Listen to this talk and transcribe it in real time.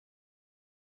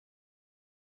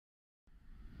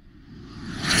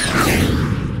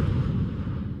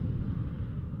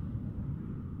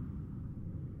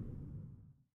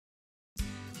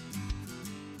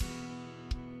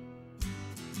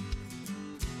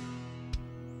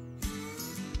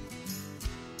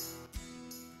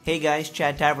Hey guys,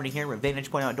 Chad Taverny here with Vantage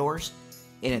Point Outdoors,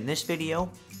 and in this video,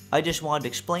 I just wanted to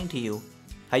explain to you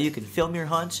how you can film your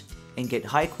hunts and get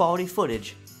high quality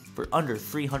footage for under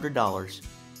 $300.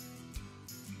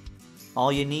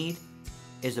 All you need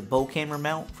is a bow camera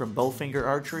mount from Bowfinger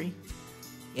Archery,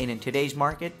 and in today's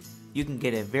market, you can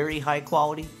get a very high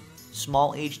quality,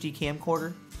 small HD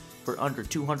camcorder for under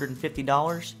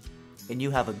 $250, and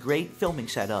you have a great filming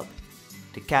setup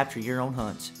to capture your own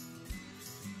hunts.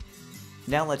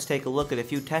 Now let's take a look at a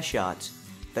few test shots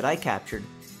that I captured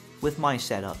with my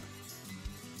setup.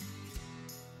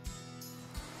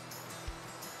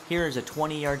 Here is a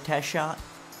 20-yard test shot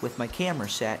with my camera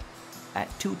set at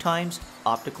 2x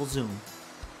optical zoom.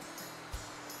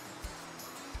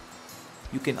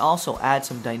 You can also add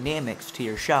some dynamics to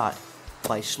your shot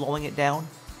by slowing it down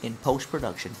in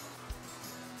post-production.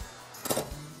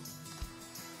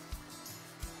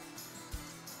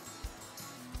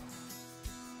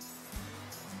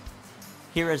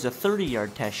 Here is a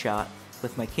 30-yard test shot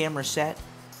with my camera set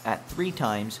at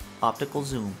 3x optical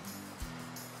zoom.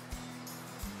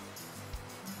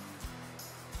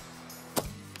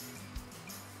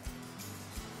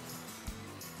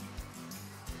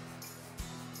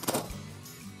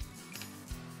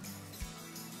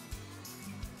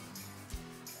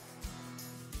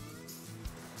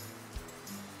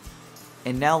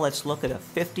 And now let's look at a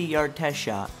 50-yard test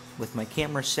shot with my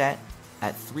camera set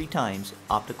at 3x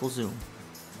optical zoom.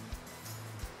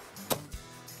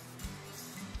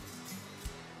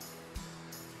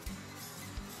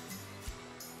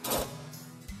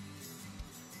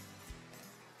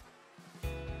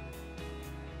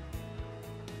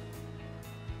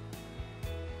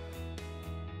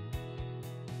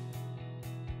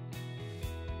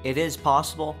 It is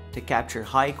possible to capture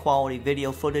high quality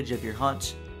video footage of your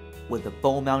hunts with a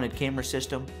bow mounted camera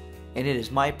system, and it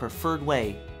is my preferred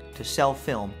way to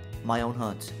self-film my own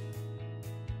hunts.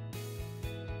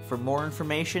 For more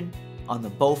information on the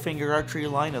Bowfinger Archery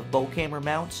line of bow camera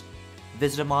mounts,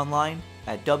 visit them online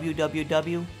at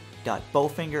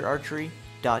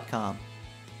www.bowfingerarchery.com.